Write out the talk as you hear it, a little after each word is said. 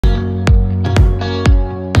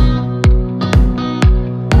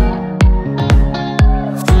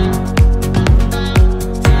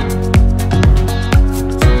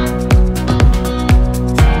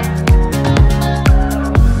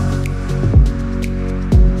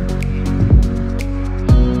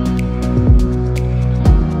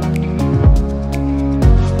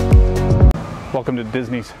Welcome to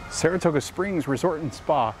Disney's Saratoga Springs Resort and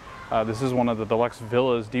Spa. This is one of the Deluxe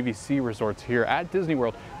Villas DVC resorts here at Disney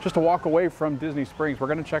World. Just a walk away from Disney Springs. We're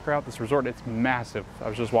going to check out this resort. It's massive. I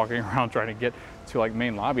was just walking around trying to get to like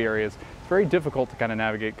main lobby areas. It's very difficult to kind of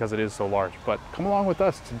navigate because it is so large, but come along with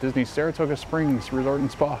us to Disney's Saratoga Springs Resort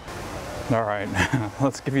and Spa. All right,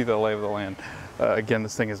 let's give you the lay of the land. Again,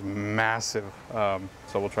 this thing is massive, so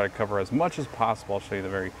we'll try to cover as much as possible. I'll show you the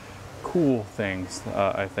very cool things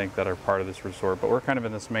I think that are part of this resort, but we're kind of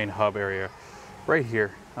in this main hub area right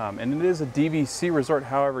here, and it is a DVC resort.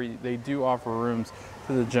 However, they do offer rooms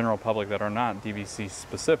to the general public that are not DVC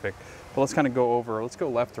specific. But let's kind of go over, let's go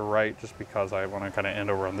left to right just because I want to kind of end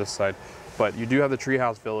over on this side. But you do have the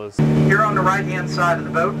Treehouse Villas. Here on the right hand side of the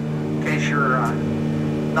boat, in case you're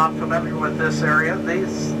not familiar with this area,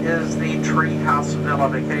 this is the Treehouse Villa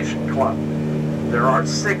Vacation Club. There are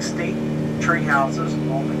 60 tree houses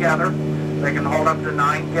altogether. They can hold up to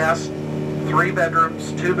 9 guests, 3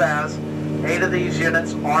 bedrooms, 2 baths. 8 of these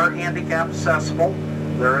units are handicap accessible.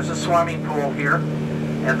 There is a swimming pool here,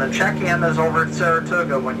 and the check-in is over at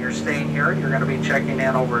Saratoga. When you're staying here, you're going to be checking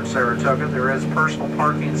in over at Saratoga. There is personal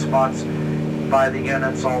parking spots by the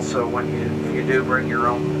units also when you do bring your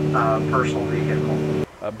own personal vehicle.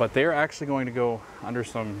 But they're actually going to go under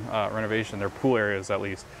some renovation. Their pool areas, at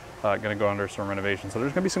least, going to go under some renovation. So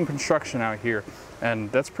there's going to be some construction out here,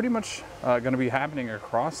 and that's pretty much going to be happening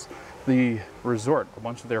across the resort. A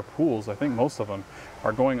bunch of their pools, I think most of them,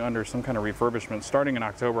 are going under some kind of refurbishment. Starting in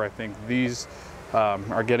October, I think these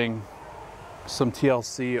are getting some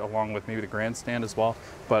TLC along with maybe the grandstand as well.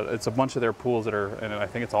 But it's a bunch of their pools that are, and I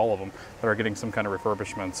think it's all of them, that are getting some kind of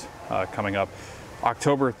refurbishments coming up.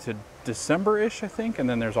 October to December-ish, I think, and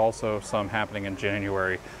then there's also some happening in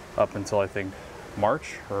January up until I think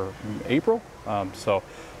March or April. So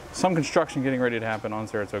some construction getting ready to happen on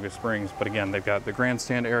Saratoga Springs, but again, they've got the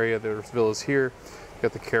grandstand area, there's villas here,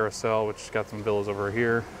 got the carousel, which has got some villas over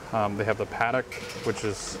here. They have the paddock, which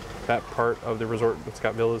is that part of the resort that's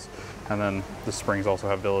got villas, and then the Springs also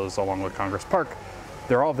have villas along with Congress Park.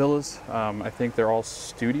 They're all villas. I think they're all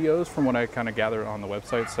studios from what I kind of gathered on the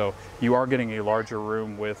website, so you are getting a larger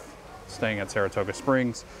room with staying at Saratoga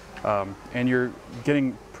Springs, and you're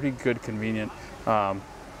getting pretty good convenient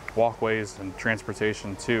walkways and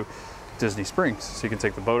transportation to Disney Springs. So you can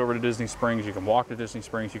take the boat over to Disney Springs, you can walk to Disney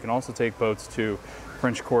Springs, you can also take boats to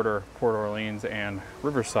French Quarter, Port Orleans, and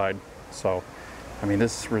Riverside. So, I mean,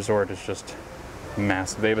 this resort is just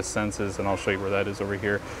massive. They have a Senses, and I'll show you where that is over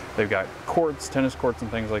here. They've got courts, tennis courts,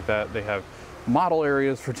 and things like that. They have model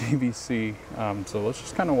areas for DVC. So let's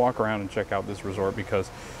just kind of walk around and check out this resort because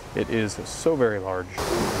it is so very large.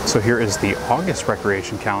 So here is the August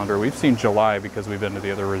recreation calendar. We've seen July because we've been to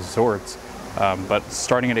the other resorts, but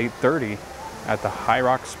starting at 8:30 at the High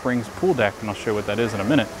Rock Springs pool deck, and I'll show you what that is in a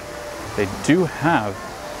minute, they do have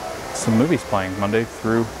some movies playing Monday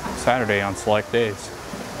through Saturday on select days.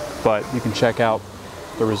 But you can check out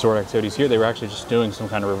the resort activities here. They were actually just doing some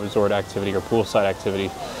kind of a resort activity or poolside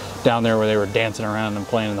activity down there where they were dancing around and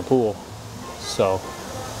playing in the pool. So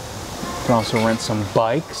you can also rent some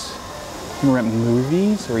bikes. You can rent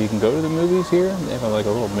movies, or you can go to the movies here. They have like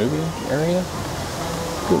a little movie area.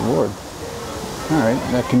 Good Lord. All right,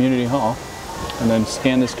 that community hall. And then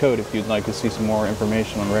scan this code if you'd like to see some more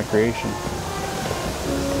information on recreation.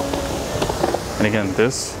 And again,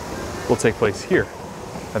 this will take place here.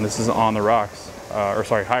 And this is on the rocks, or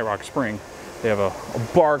sorry, High Rock Spring. They have a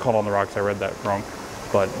bar called On the Rocks. I read that wrong,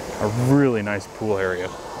 but a really nice pool area.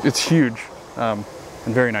 It's huge and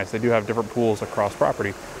very nice. They do have different pools across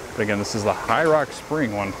property. But again, this is the High Rock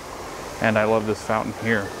Spring one, and I love this fountain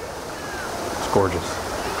here. It's gorgeous.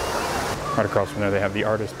 Right across from there, they have the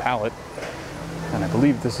Artist Palette, and I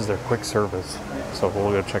believe this is their quick service. So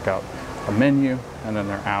we'll go check out a menu and then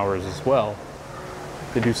their hours as well.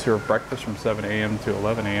 They do serve breakfast from 7 a.m. to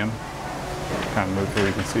 11 a.m. Kind of move where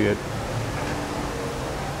you can see it.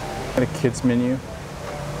 And a kids menu.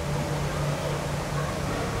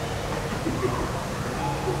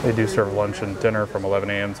 They do serve lunch and dinner from 11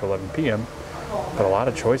 a.m. to 11 p.m. But a lot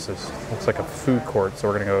of choices. Looks like a food court, so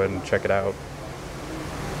we're going to go ahead and check it out.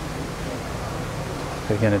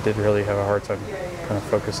 But again, it did really have a hard time kind of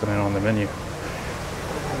focusing in on the menu.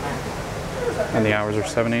 And the hours are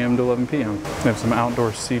 7 a.m. to 11 p.m. They have some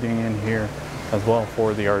outdoor seating in here as well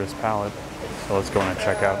for the Artist Palette. So let's go in and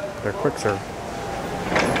check out their quick serve.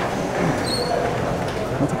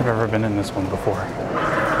 I don't think I've ever been in this one before.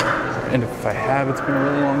 And if I have, it's been a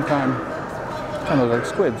really long time. Kind of like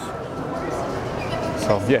squids.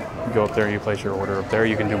 So yeah, you go up there, you place your order up there.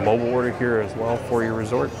 You can do mobile order here as well for your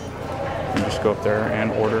resort. You just go up there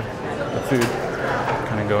and order the food.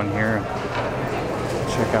 Kind of go in here and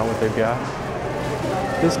check out what they've got.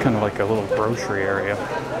 This is kind of like a little grocery area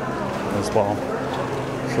as well.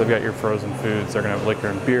 So they've got your frozen foods. They're gonna have liquor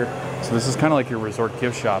and beer. So this is kind of like your resort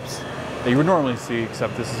gift shops that you would normally see,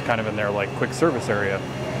 except this is kind of in their like quick service area.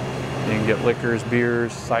 You can get liquors,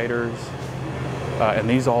 beers, ciders, and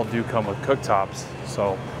these all do come with cooktops.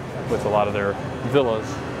 So with a lot of their villas,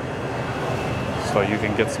 so you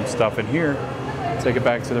can get some stuff in here, take it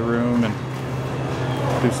back to the room, and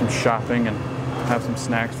do some shopping and have some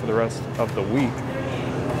snacks for the rest of the week.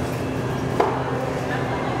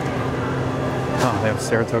 Oh, they have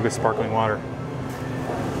Saratoga sparkling water.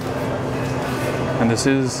 And this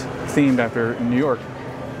is themed after New York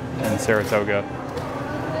and Saratoga.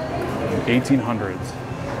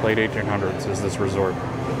 1800s, late 1800s is this resort.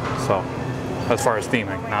 So, as far as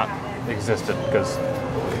theming, not existed, because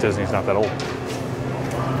Disney's not that old.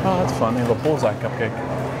 Oh, that's fun. They have a bullseye cupcake.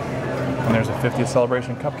 And there's a 50th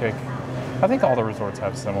celebration cupcake. I think all the resorts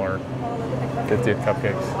have similar 50th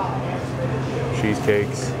cupcakes.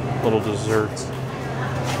 Cheesecakes, little desserts,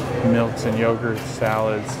 milks and yogurt,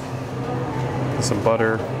 salads, some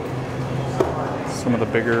butter, some of the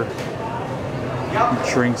bigger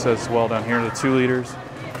drinks as well down here, the 2 liters.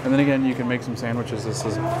 And then again, you can make some sandwiches. This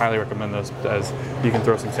is, highly recommend this, as you can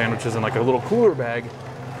throw some sandwiches in like a little cooler bag,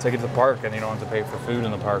 take it to the park, and you don't have to pay for food in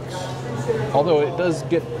the parks. Although it does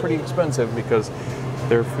get pretty expensive because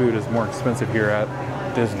their food is more expensive here at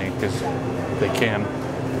Disney because they can.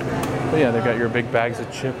 But yeah, they got your big bags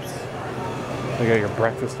of chips. They got your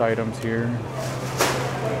breakfast items here.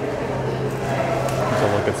 Let's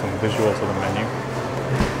look at some visuals of the menu.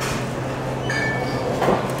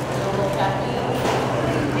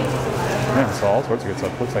 Yeah, so all sorts of good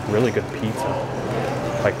stuff. Looks like really good pizza.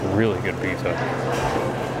 Like really good pizza.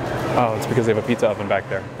 Oh, it's because they have a pizza oven back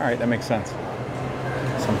there. All right, that makes sense.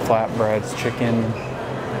 Some flatbreads, chicken.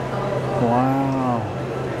 Wow.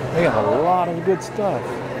 They got a lot of good stuff.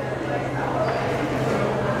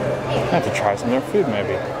 I have to try some of their food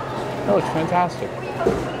maybe. That looks fantastic.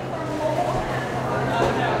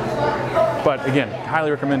 But again, highly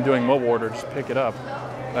recommend doing mobile order. Just pick it up,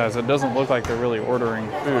 as it doesn't look like they're really ordering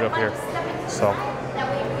food up here. So,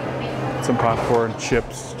 some popcorn,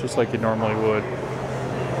 chips, just like you normally would.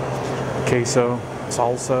 Queso,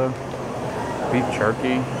 salsa, beef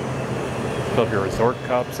jerky. Fill up your resort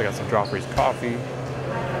cups. I got some Joffrey's coffee,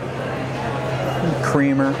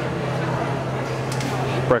 creamer,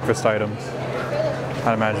 breakfast items.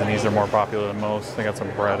 I'd imagine these are more popular than most. They got some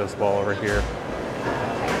bread as well over here.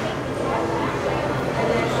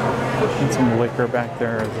 And some liquor back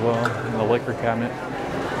there as well in the liquor cabinet.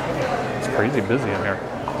 It's crazy busy in here.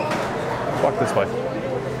 Let's walk this way.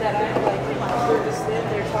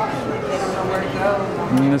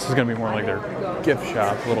 And this is going to be more like their gift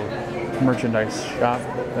shop, little merchandise shop.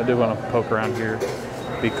 I do want to poke around here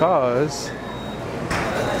because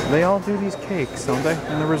they all do these cakes, don't they,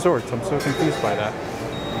 in the resorts? I'm so confused by that.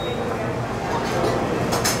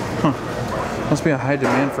 Huh. Must be a high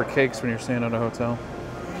demand for cakes when you're staying at a hotel.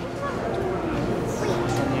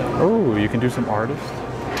 Oh, you can do some artist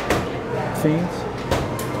scenes.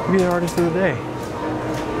 Maybe the artist of the day.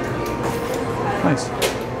 Nice.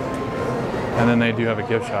 And then they do have a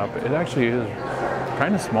gift shop. It actually is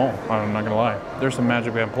kind of small, I'm not gonna lie. There's some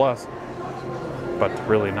Magic Band Plus, but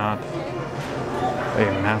really not a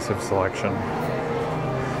massive selection.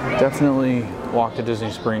 Definitely walk to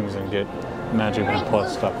Disney Springs and get Magic Band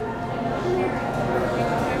Plus stuff.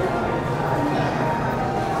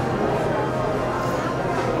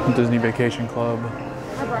 Disney Vacation Club.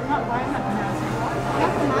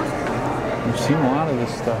 We've seen a lot of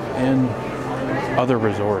this stuff in other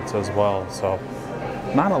resorts as well, so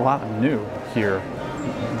not a lot new here.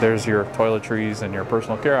 There's your toiletries and your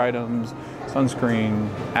personal care items, sunscreen,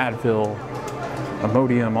 Advil,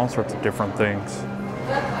 Imodium, all sorts of different things.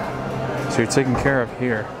 So you're taken care of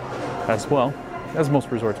here as well, as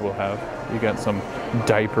most resorts will have. You got some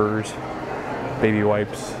diapers, baby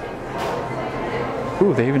wipes.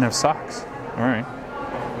 Ooh, they even have socks. All right,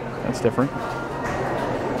 that's different.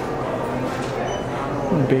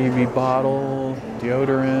 Baby bottle,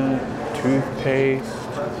 deodorant, toothpaste,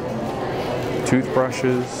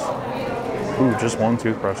 toothbrushes. Ooh, just one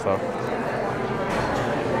toothbrush though.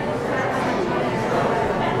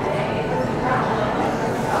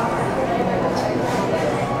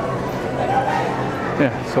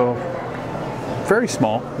 Yeah, so very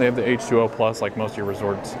small. They have the H2O Plus like most of your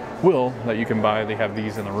resorts will that you can buy. They have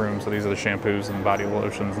these in the room, so these are the shampoos and body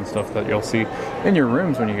lotions and stuff that you'll see in your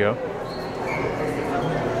rooms when you go.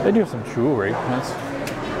 They do have some jewelry. That's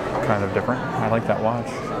kind of different. I like that watch.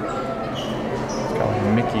 It's got like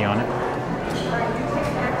Mickey on it.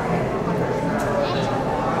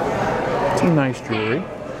 Some nice jewelry.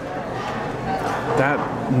 That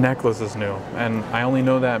necklace is new, and I only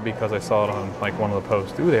know that because I saw it on like one of the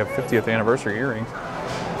posts. Ooh, they have 50th anniversary earrings.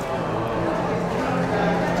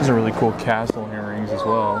 These are really cool castle earrings as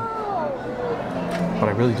well. But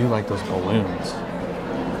I really do like those balloons.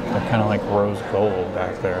 They're kind of like rose gold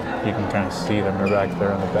back there. You can kind of see them. They're back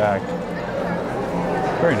there in the back.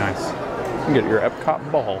 Very nice. You can get your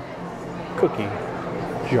Epcot ball cookie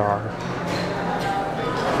jar.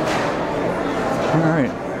 All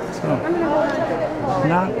right. So,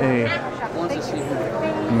 not a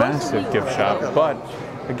massive gift shop, but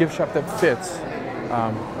a gift shop that fits.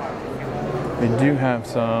 They do have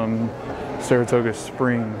some Saratoga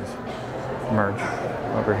Springs merch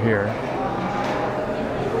over here.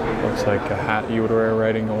 Looks like a hat you would wear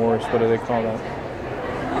riding a horse. What do they call that?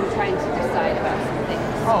 I'm trying to decide about some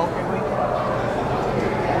things. Oh,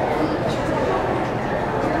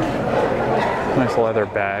 okay. Nice leather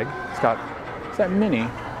bag. It's got, is that Minnie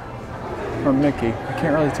or Mickey? I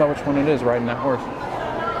can't really tell which one it is riding that horse.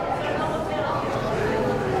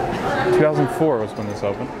 2004 was when this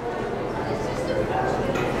opened.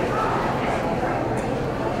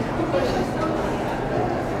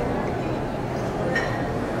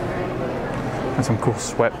 And some cool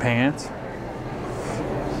sweatpants.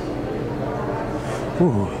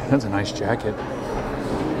 Ooh, that's a nice jacket.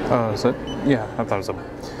 Oh, is that? Yeah, I thought it was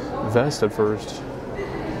a vest at first.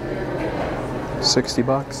 60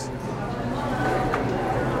 bucks.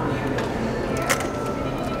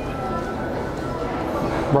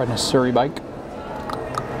 Riding a Surrey bike.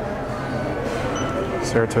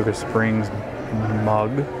 Saratoga Springs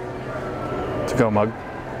mug. To-go mug.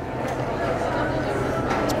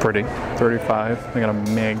 It's pretty. 35. They got a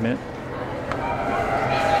magnet.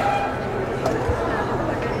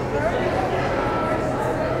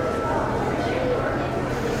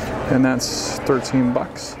 And that's 13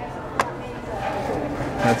 bucks.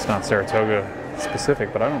 That's not Saratoga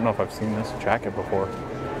specific, but I don't know if I've seen this jacket before.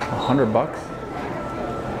 100 bucks?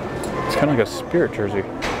 It's kind of like a Spirit jersey.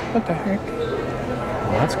 What the heck?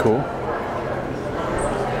 Oh, that's cool.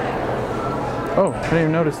 Oh, I didn't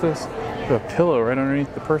even notice this. A pillow right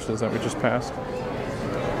underneath the purses that we just passed.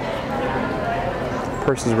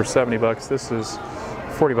 Purses were 70 bucks. This is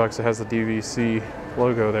 40 bucks. It has the DVC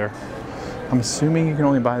logo there. I'm assuming you can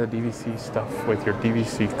only buy the DVC stuff with your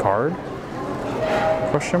DVC card?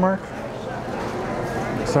 Question mark?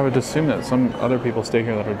 So I would assume that some other people stay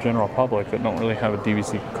here that are general public that don't really have a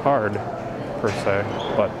DVC card per se,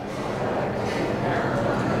 but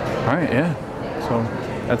all right, yeah. So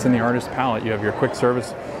that's in the artist palette. You have your quick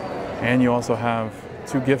service, and you also have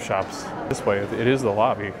 2 gift shops. This way, it is the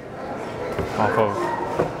lobby off of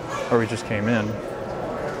where we just came in.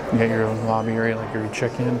 You get your own lobby area, like where you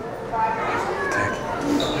check in.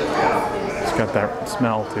 It's got that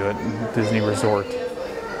smell to it, Disney Resort.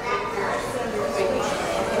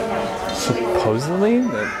 Supposedly,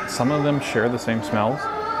 that some of them share the same smells,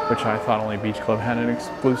 which I thought only Beach Club had an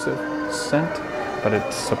exclusive scent, but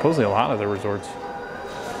it's supposedly a lot of the resorts.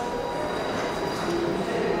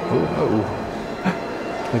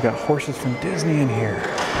 Oh, they got horses from Disney in here.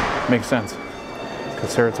 Makes sense,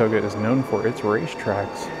 because Saratoga is known for its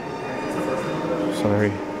racetracks. So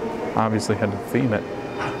they obviously had to theme it.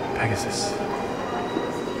 Pegasus.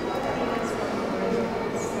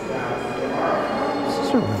 This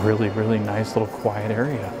is a really, really nice little quiet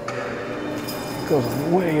area. It goes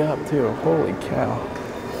way up too. Holy cow.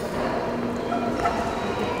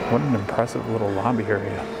 What an impressive little lobby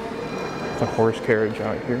area. The horse carriage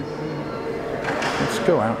out here. Let's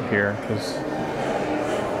go out here because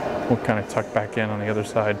we'll kind of tuck back in on the other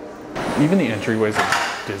side. Even the entryways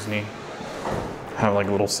of Disney have like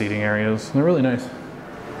little seating areas. They're really nice.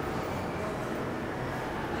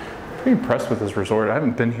 Pretty impressed with this resort. I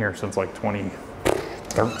haven't been here since like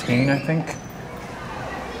 2013, I think.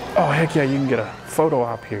 Oh heck yeah, you can get a photo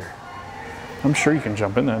op here. I'm sure you can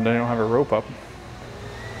jump in there. They don't have a rope up.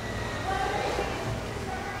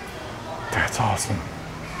 That's awesome.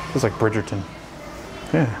 It's like Bridgerton.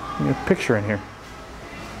 Yeah, you get a picture in here.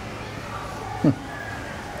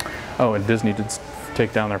 Oh, and Disney did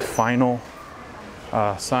take down their final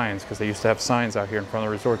signs, because they used to have signs out here in front of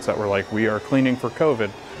the resorts that were like, "We are cleaning for COVID,"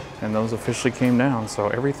 and those officially came down. So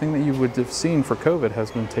everything that you would have seen for COVID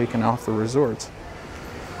has been taken off the resorts.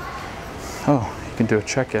 Oh, you can do a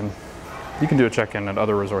check-in. You can do a check-in at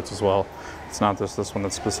other resorts as well. It's not just this one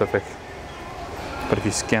that's specific. But if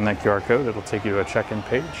you scan that QR code, it'll take you to a check-in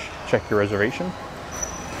page. Check your reservation.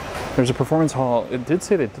 There's a performance hall. It did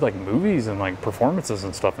say they did like movies and like performances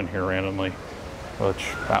and stuff in here randomly,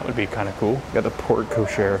 which that would be kind of cool. You got the port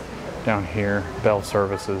cochere down here, bell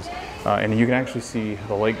services. And you can actually see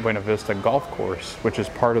the Lake Buena Vista golf course, which is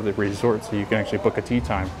part of the resort, so you can actually book a tee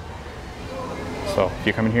time. So if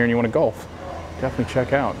you come in here and you want to golf, definitely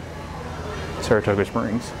check out Saratoga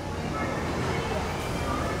Springs.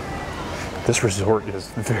 This resort is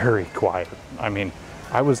very quiet. I mean,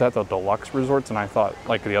 I was at the Deluxe resorts and I thought,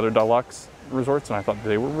 like the other Deluxe resorts, and I thought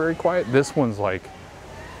they were very quiet. This one's like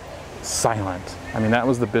silent. I mean, that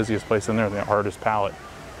was the busiest place in there, the Artist Palette,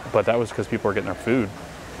 but that was because people were getting their food.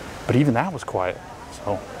 But even that was quiet.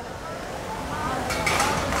 So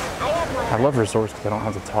I love resorts because I don't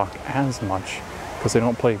have to talk as much because they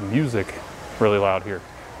don't play music really loud here,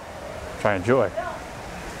 which I enjoy.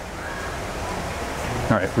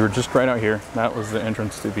 All right, we were just right out here. That was the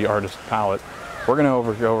entrance to the Artist Palette. We're gonna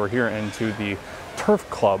go over here into the Turf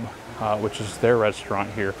Club, which is their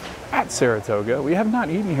restaurant here at Saratoga. We have not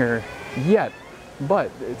eaten here yet,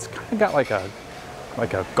 but it's kind of got like a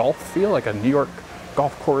golf feel, like a New York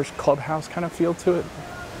golf course clubhouse kind of feel to it,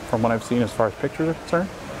 from what I've seen as far as pictures are concerned.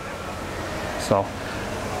 So,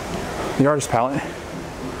 the Artist Palette,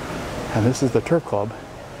 and this is the Turf Club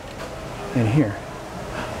in here.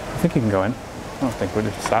 I think you can go in. I don't think we'll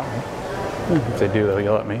just stop me. If they do, they'll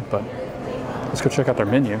yell at me, but let's go check out their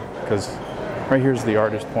menu, because right here's the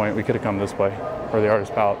Artist Point. We could have come this way, or the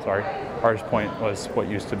Artist Palette, sorry. Artist Point was what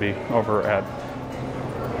used to be over at,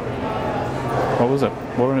 what was it?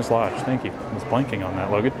 Wilderness Lodge, thank you. I was blanking on that,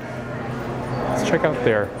 Logan. Let's check out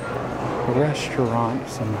their restaurant,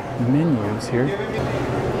 some menus here.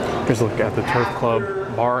 Here's a look at the Turf Club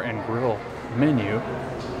Bar and Grill menu.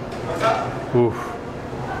 Ooh,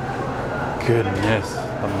 goodness.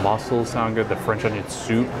 The mussels sound good. The French onion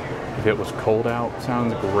soup, if it was cold out,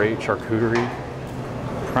 sounds great. Charcuterie,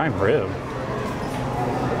 prime rib,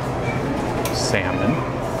 salmon.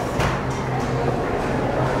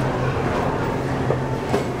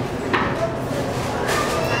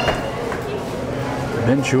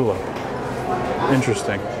 Mint julep.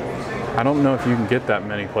 Interesting. I don't know if you can get that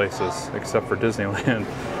many places except for Disneyland.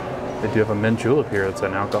 They do have a mint julep here. It's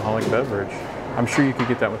an alcoholic beverage. I'm sure you could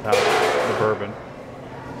get that without the bourbon.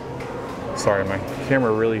 Sorry, my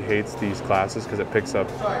camera really hates these glasses because it picks up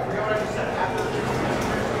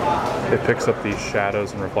these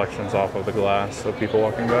shadows and reflections off of the glass of people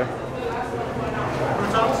walking by.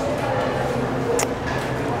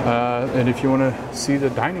 And if you want to see the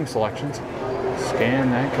dining selections, scan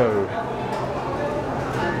that code.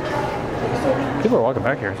 People are walking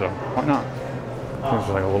back here, so why not? There's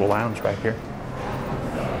like a little lounge back here.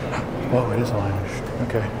 Whoa, it is a lounge.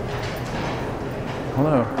 Okay.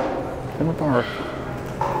 Hello. In the bar.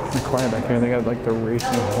 They're quiet back here. They got like the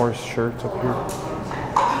racing horse shirts up here.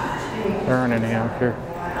 There aren't any out here.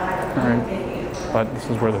 Alright. But this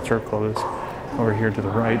is where the Turf Club is. Over here to the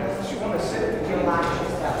right.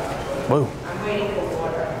 Whoa.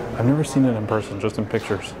 I've never seen it in person, just in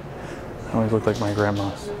pictures. It always looked like my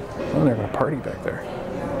grandma's. Oh, they're having a party back there.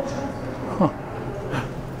 Huh.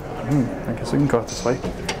 I guess we can go out this way.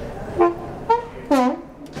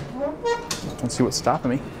 Let's see what's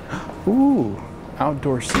stopping me. Ooh,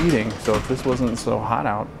 outdoor seating. So if this wasn't so hot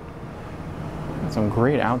out, some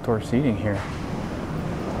great outdoor seating here.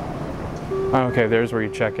 Okay, there's where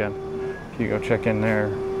you check in. You go check in there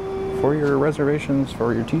for your reservations,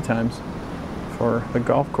 for your tee times, for the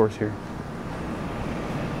golf course here.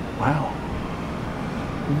 Wow.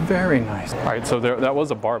 Very nice. All right, so that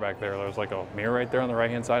was a bar back there. There was like a mirror right there on the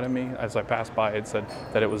right-hand side of me. As I passed by, it said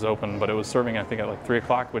that it was open, but it was serving, I think, at like 3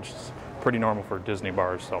 o'clock, which is pretty normal for Disney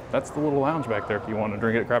bars. So that's the little lounge back there if you want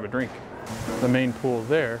to grab a drink. The main pool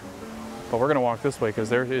there, but we're gonna walk this way because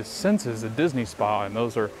there is Senses, a Disney spa, and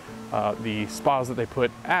those are the spas that they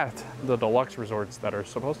put at the Deluxe resorts that are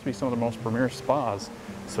supposed to be some of the most premier spas.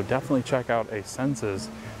 So definitely check out a Senses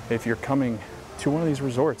if you're coming to one of these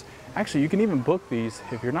resorts. Actually, you can even book these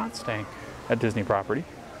if you're not staying at Disney property.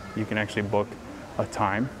 You can actually book a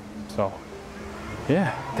time. So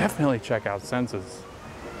yeah, definitely check out Senses.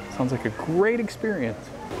 Sounds like a great experience.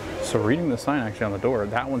 So reading the sign actually on the door,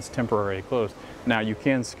 that one's temporarily closed. Now you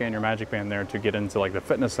can scan your Magic Band there to get into like the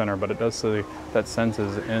fitness center, but it does say that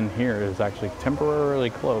Senses in here is actually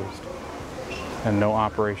temporarily closed and no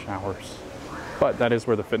operation hours. But that is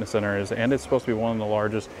where the fitness center is, and it's supposed to be one of the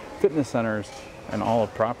largest fitness centers in all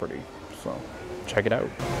of property. So check it out.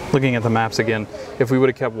 Looking at the maps again, if we would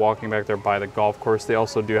have kept walking back there by the golf course, they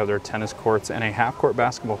also do have their tennis courts and a half-court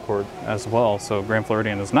basketball court as well. So Grand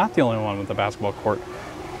Floridian is not the only one with a basketball court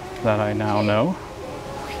that I now know.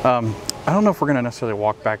 I don't know if we're gonna necessarily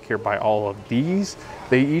walk back here by all of these.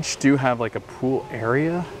 They each do have like a pool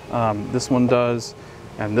area. This one does,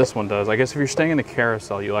 and this one does. I guess if you're staying in the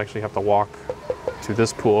carousel, you'll actually have to walk to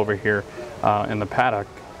this pool over here in the paddock.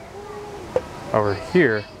 over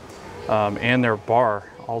here, and their bar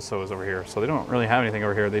also is over here. So they don't really have anything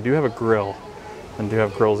over here. They do have a grill and do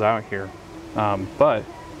have grills out here, but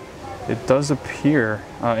it does appear,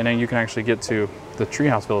 and then you can actually get to the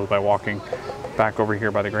Treehouse Villas by walking back over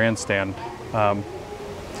here by the grandstand,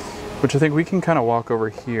 which I think we can kind of walk over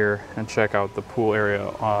here and check out the pool area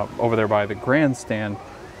over there by the grandstand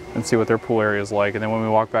and see what their pool area is like. And then when we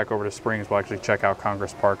walk back over to Springs, we'll actually check out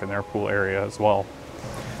Congress Park and their pool area as well.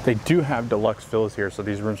 They do have deluxe villas here, so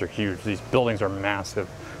these rooms are huge. These buildings are massive,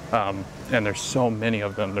 and there's so many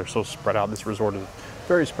of them. They're so spread out. This resort is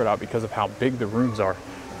very spread out because of how big the rooms are.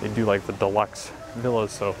 They do like the deluxe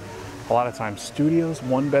villas, so a lot of times studios,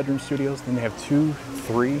 1-bedroom studios, then they have 2,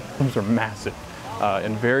 3. Rooms are massive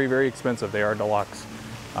and very, very expensive. They are deluxe,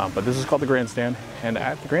 but this is called the grandstand, and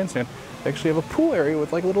at the grandstand, they actually have a pool area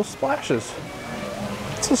with like little splashes.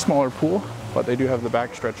 It's a smaller pool, but they do have the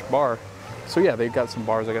backstretch bar. So yeah, they've got some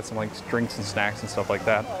bars. I got some like drinks and snacks and stuff like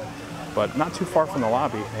that, but not too far from the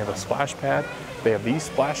lobby. They have a splash pad. They have these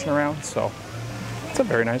splashing around, so it's a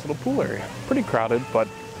very nice little pool area. Pretty crowded, but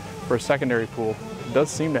for a secondary pool, it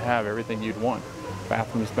does seem to have everything you'd want.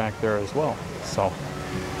 Bathrooms back there as well. So,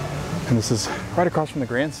 and this is right across from the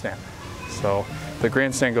grandstand. So the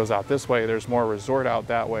grandstand goes out this way. There's more resort out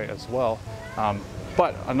that way as well.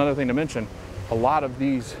 But another thing to mention, a lot of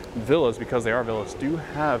these villas, because they are villas, do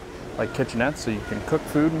have like kitchenettes, so you can cook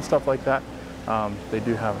food and stuff like that. They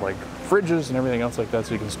do have like fridges and everything else like that,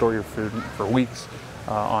 so you can store your food for weeks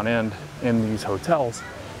on end in these hotels,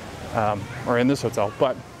 or in this hotel.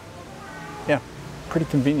 But yeah, pretty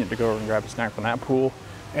convenient to go over and grab a snack from that pool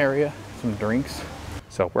area, some drinks.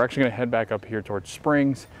 So we're actually gonna head back up here towards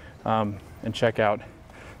Springs and check out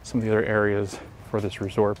some of the other areas for this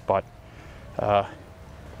resort, but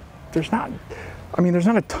there's not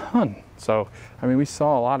a ton. So, I mean, we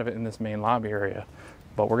saw a lot of it in this main lobby area,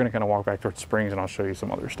 but we're gonna kind of walk back towards Springs and I'll show you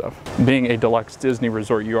some other stuff. Being a deluxe Disney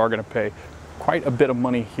resort, you are gonna pay quite a bit of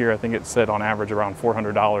money here. I think it said on average around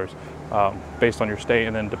 $400 based on your stay,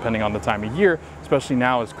 and then depending on the time of year, especially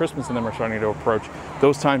now as Christmas and them are starting to approach,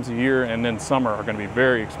 those times of year and then summer are gonna be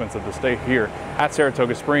very expensive to stay here at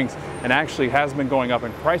Saratoga Springs, and actually has been going up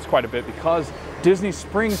in price quite a bit because Disney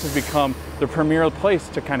Springs has become the premier place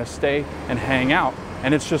to kind of stay and hang out.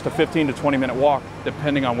 And it's just a 15 to 20 minute walk,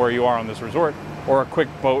 depending on where you are on this resort, or a quick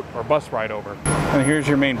boat or bus ride over. And here's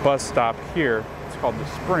your main bus stop here. It's called the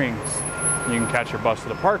Springs. You can catch your bus to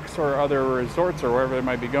the parks or other resorts or wherever they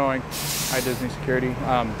might be going. Hi, Disney security.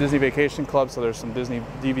 Disney Vacation Club, so there's some Disney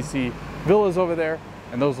DVC villas over there,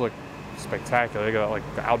 and those look spectacular. They got like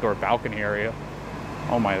the outdoor balcony area.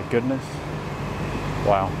 Oh my goodness.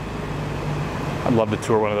 Wow. I'd love to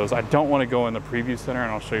tour one of those. I don't want to go in the preview center, and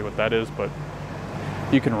I'll show you what that is, but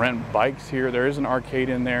you can rent bikes here. There is an arcade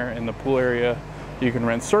in there in the pool area. You can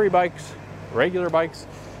rent Surrey bikes, regular bikes,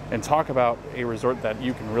 and talk about a resort that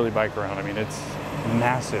you can really bike around. I mean, it's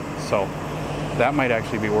massive. So that might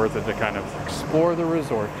actually be worth it to kind of explore the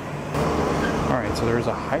resort. All right, so there's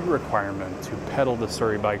a height requirement to pedal the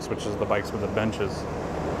Surrey bikes, which is the bikes with the benches.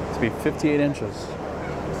 It's to be 58 inches.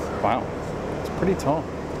 Wow, it's pretty tall.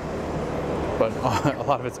 But a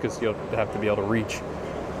lot of it's because you'll have to be able to reach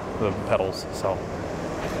the pedals. So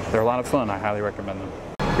they're a lot of fun. I highly recommend them.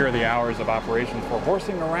 Here are the hours of operations for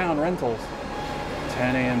horsing around rentals.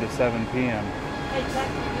 10 a.m. to 7 p.m.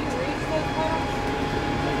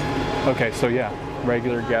 Okay, so yeah,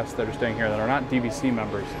 regular guests that are staying here that are not DVC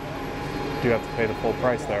members do have to pay the full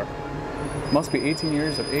price there. Must be 18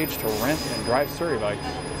 years of age to rent and drive Surrey bikes.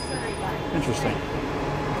 Interesting.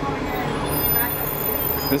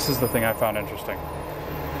 This is the thing I found interesting.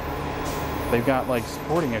 They've got like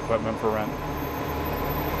sporting equipment for rent.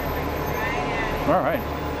 All right.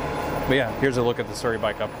 But yeah, here's a look at the Surrey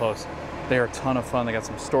bike up close. They are a ton of fun. They got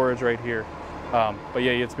some storage right here. But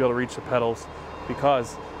yeah, you have to be able to reach the pedals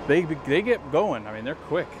because they get going. I mean, they're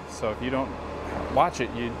quick. So if you don't watch it,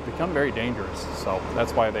 you become very dangerous. So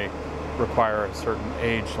that's why they require a certain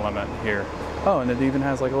age limit here. Oh, and it even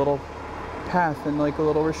has like a little path and like a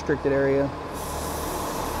little restricted area.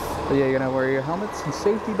 But yeah, you're gonna wear your helmets and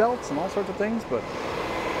safety belts and all sorts of things, but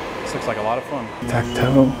this looks like a lot of fun.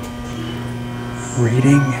 Tactile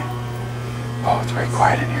reading. Oh, it's very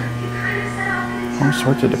quiet in here. All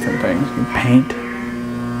sorts of different things. You can paint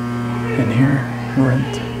in here,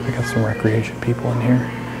 rent. I got some recreation people in here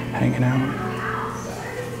hanging out.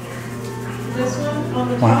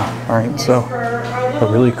 Wow, all right, so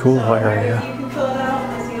a really cool area.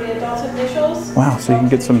 Wow, so you can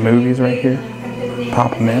get some movies right here,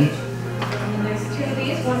 pop them in.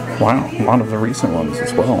 Wow, a lot of the recent ones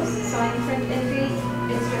as well.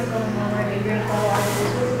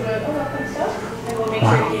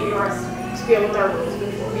 Wow. deal with our rules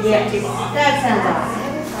before we send you off. That sounds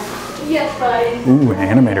awesome. Yes, buddy. Ooh,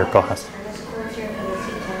 animator class.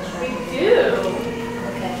 We do.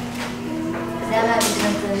 Okay. That might be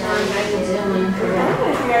something that I can zoom in for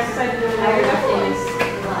Yeah, if you guys decide to do it later,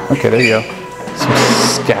 definitely. Okay, there you go.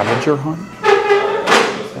 Some scavenger hunt.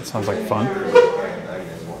 That sounds like fun.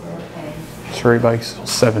 Surrey bikes till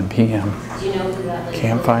 7 p.m. Do you know who that lady?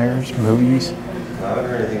 Campfires, movies. I haven't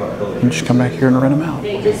heard anything about building. You just come back here and rent them out.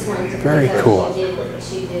 This one. Very cool.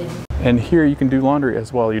 She did. And here you can do laundry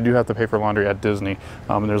as well. You do have to pay for laundry at Disney.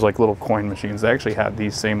 And there's like little coin machines. They actually had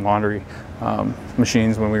these same laundry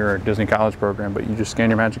machines when we were at Disney College program, but you just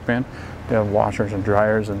scan your Magic Band. They have washers and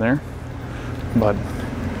dryers in there. But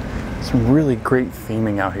some really great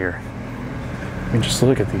theming out here. I mean, just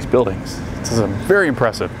look at these buildings. This is very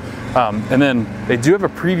impressive. And then they do have a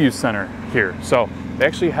preview center here. So they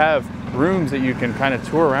actually have rooms that you can kind of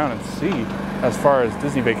tour around and see as far as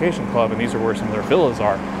Disney Vacation Club, and these are where some of their villas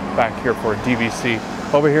are back here for DVC.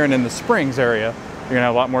 Over here and in the Springs area, you're gonna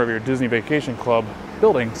have a lot more of your Disney Vacation Club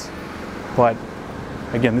buildings. But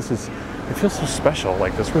again, it feels so special.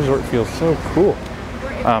 Like this resort feels so cool.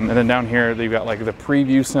 And then down here, they've got like the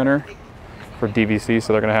preview center for DVC.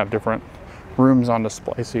 So they're gonna have different rooms on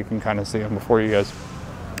display so you can kind of see them before you guys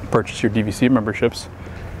purchase your DVC memberships.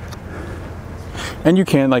 And you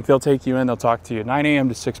can, like, they'll take you in, they'll talk to you 9 a.m.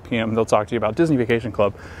 to 6 p.m. They'll talk to you about Disney Vacation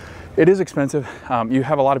Club. It is expensive. You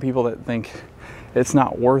have a lot of people that think it's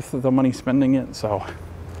not worth the money spending it. So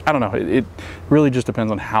I don't know. It really just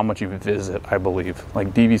depends on how much you visit, I believe.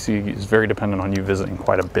 Like DVC is very dependent on you visiting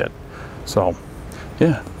quite a bit. So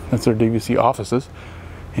yeah, that's their DVC offices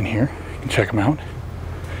in here. You can check them out.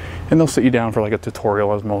 And they'll sit you down for like a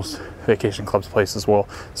tutorial, as most vacation clubs places will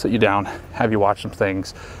sit you down, have you watch some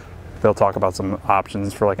things. They'll talk about some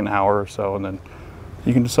options for like an hour or so, and then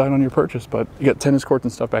you can decide on your purchase. But you got tennis courts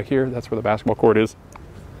and stuff back here. That's where the basketball court is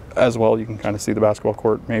as well. You can kind of see the basketball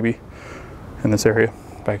court maybe in this area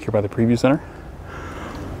back here by the preview center.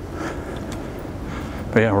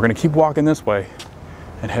 But yeah, we're gonna keep walking this way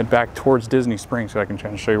and head back towards Disney Springs so I can try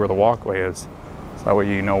and show you where the walkway is. So that way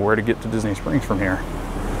you know where to get to Disney Springs from here.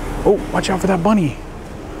 Oh, watch out for that bunny.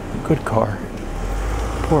 Good car.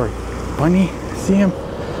 Poor bunny. See him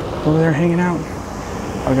over there hanging out?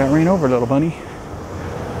 I got ran over, little bunny.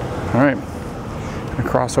 All right, gonna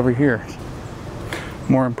cross over here.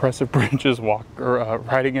 More impressive bridges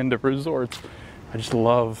riding into resorts. I just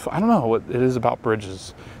love, I don't know what it is about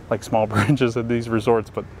bridges, like small bridges at these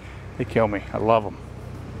resorts, but they kill me. I love them.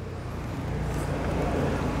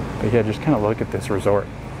 But yeah, just kind of look at this resort.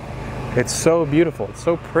 It's so beautiful, it's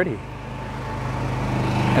so pretty.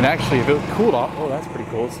 And actually, if it cooled off, oh, that's pretty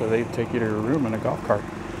cool. So they take you to your room in a golf cart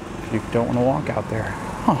if you don't want to walk out there.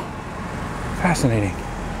 Huh, fascinating.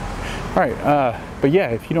 All right, but yeah,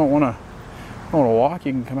 if you don't want to walk,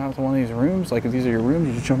 you can come out to one of these rooms. Like if these are your rooms,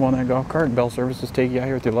 you just jump on that golf cart and Bell Services take you out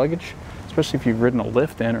here with your luggage, especially if you've ridden a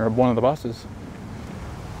lift in or one of the buses.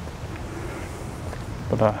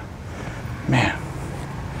 But man,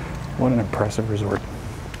 what an impressive resort.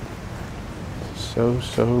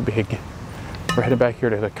 So big. We're headed back here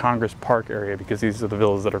to the Congress Park area because these are the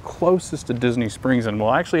villas that are closest to Disney Springs, and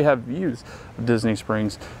we'll actually have views of Disney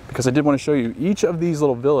Springs because I did want to show you each of these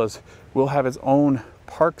little villas will have its own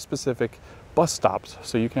park specific bus stops.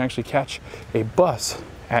 So you can actually catch a bus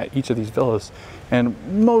at each of these villas. And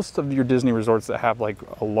most of your Disney resorts that have like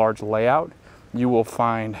a large layout, you will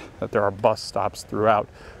find that there are bus stops throughout.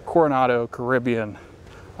 Coronado, Caribbean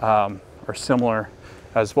are similar,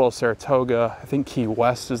 as well as Saratoga. I think Key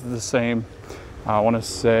West is the same. I want to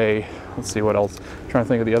say, let's see what else. I'm trying to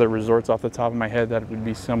think of the other resorts off the top of my head that would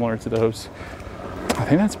be similar to those. I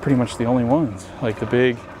think that's pretty much the only ones. Like the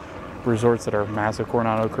big resorts that are massive,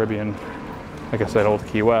 Coronado, Caribbean, like I said, Old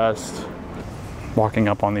Key West. Walking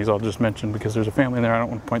up on these, I'll just mention because there's a family in there, I don't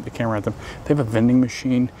want to point the camera at them. They have a vending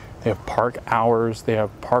machine, they have park hours, they have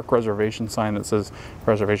park reservation sign that says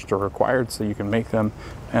reservations are required so you can make them.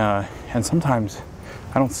 And sometimes,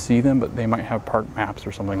 I don't see them, but they might have park maps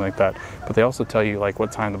or something like that. But they also tell you like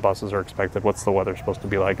what time the buses are expected, what's the weather supposed to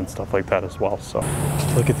be like and stuff like that as well. So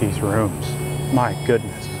look at these rooms. My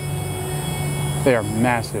goodness. They are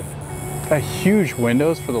massive. Got huge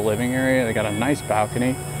windows for the living area. They got a nice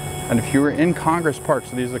balcony. And if you were in Congress Park,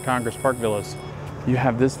 so these are the Congress Park villas, you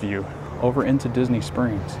have this view over into Disney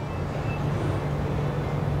Springs.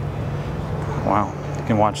 Wow. You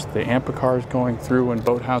can watch the AMPA cars going through when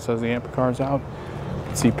Boathouse has the AMPA cars out.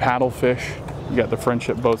 See paddlefish. You got the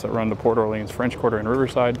friendship boats that run to Port Orleans, French Quarter, and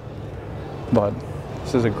Riverside. But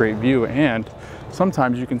this is a great view, and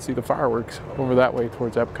sometimes you can see the fireworks over that way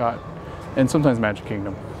towards Epcot, and sometimes Magic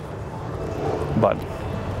Kingdom. But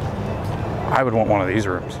I would want one of these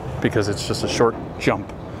rooms because it's just a short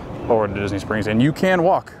jump over to Disney Springs, and you can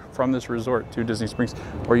walk from this resort to Disney Springs,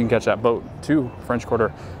 or you can catch that boat to French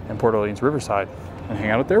Quarter and Port Orleans Riverside and hang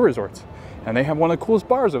out at their resorts. And they have one of the coolest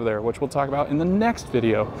bars over there, which we'll talk about in the next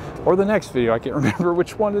video, or the next video. I can't remember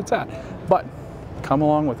which one it's at, but come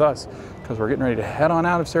along with us because we're getting ready to head on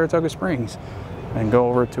out of Saratoga Springs and go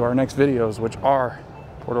over to our next videos, which are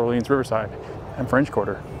Port Orleans Riverside and French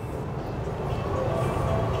Quarter.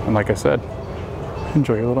 And like I said,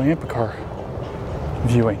 enjoy your little Amphicar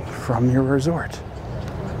viewing from your resort.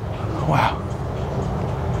 Wow.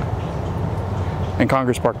 And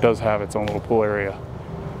Congress Park does have its own little pool area.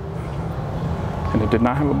 And it did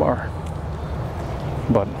not have a bar.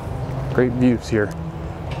 But great views here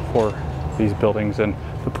for these buildings. And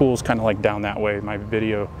the pool's kind of like down that way. My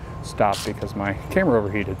video stopped because my camera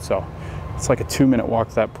overheated. So it's like a 2-minute walk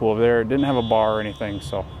to that pool over there. It didn't have a bar or anything,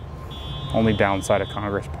 so only downside of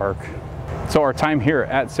Congress Park. So our time here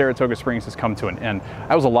at Saratoga Springs has come to an end.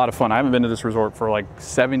 That was a lot of fun. I haven't been to this resort for like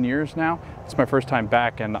 7 years now. It's my first time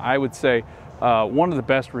back, and I would say one of the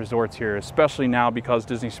best resorts here, especially now because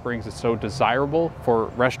Disney Springs is so desirable for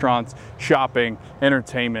restaurants, shopping,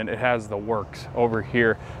 entertainment. It has the works over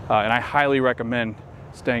here, and I highly recommend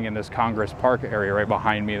staying in this Congress Park area right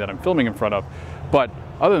behind me that I'm filming in front of. But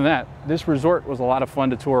other than that, this resort was a lot of fun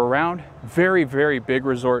to tour around. Very, very big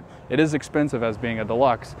resort. It is expensive as being a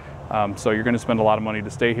deluxe, so you're going to spend a lot of money to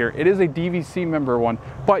stay here. It is a DVC member one,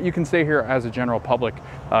 but you can stay here as a general public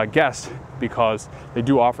guest because they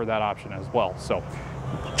do offer that option as well. So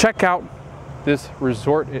check out this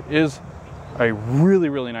resort. It is a really,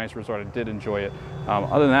 really nice resort. I did enjoy it.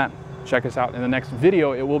 Other than that, check us out in the next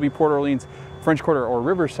video. It will be Port Orleans, French Quarter, or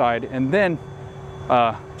Riverside, and then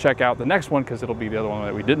check out the next one because it'll be the other one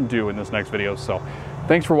that we didn't do in this next video. So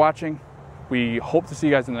thanks for watching. We hope to see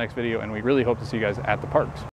you guys in the next video, and we really hope to see you guys at the parks.